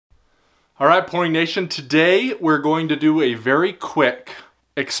All right, Pouring Nation, today we're going to do a very quick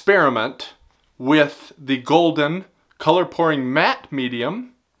experiment with the golden color pouring matte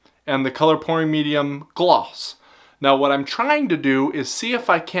medium and the color pouring medium gloss. Now what I'm trying to do is see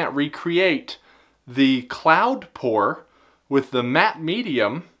if I can't recreate the cloud pour with the matte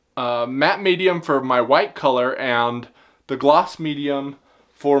medium for my white color and the gloss medium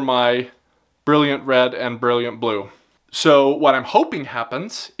for my brilliant red and brilliant blue. So what I'm hoping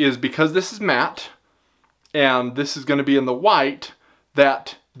happens is, because this is matte and this is going to be in the white,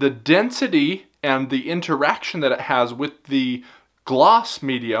 that the density and the interaction that it has with the gloss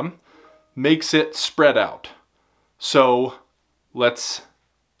medium makes it spread out. So let's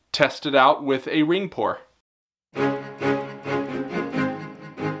test it out with a ring pour.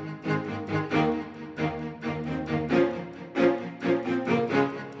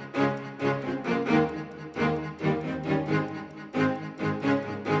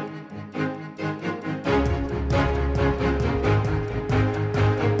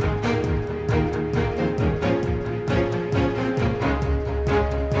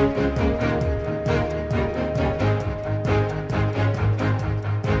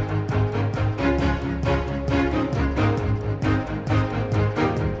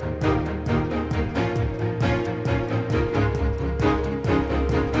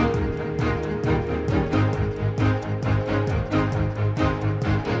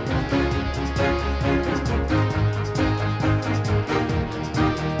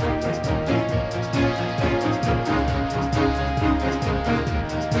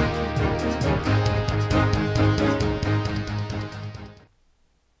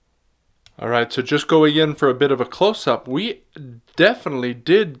 Alright, so just going in for a bit of a close-up, we definitely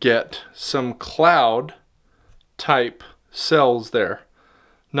did get some cloud type cells there.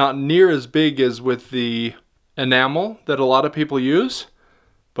 Not near as big as with the enamel that a lot of people use,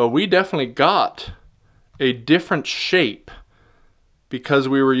 but we definitely got a different shape because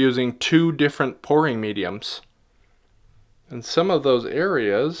we were using two different pouring mediums. And some of those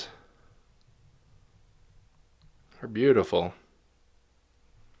areas are beautiful.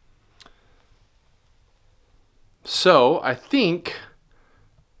 So I think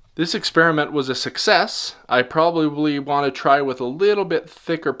this experiment was a success. I probably want to try with a little bit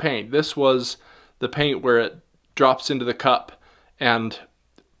thicker paint. This was the paint where it drops into the cup and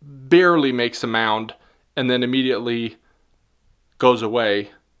barely makes a mound and then immediately goes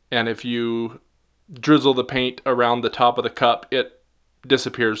away. And if you drizzle the paint around the top of the cup, it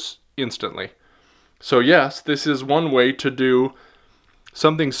disappears instantly. So yes, this is one way to do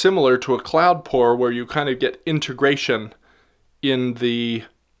something similar to a cloud pour, where you kind of get integration in the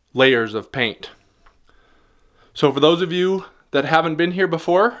layers of paint. So for those of you that haven't been here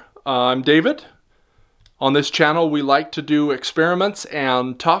before, I'm David. On this channel we like to do experiments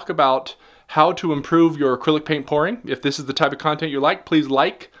and talk about how to improve your acrylic paint pouring. If this is the type of content you like, please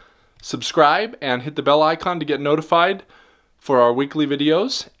like, subscribe, and hit the bell icon to get notified for our weekly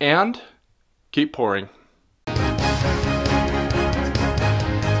videos, and keep pouring.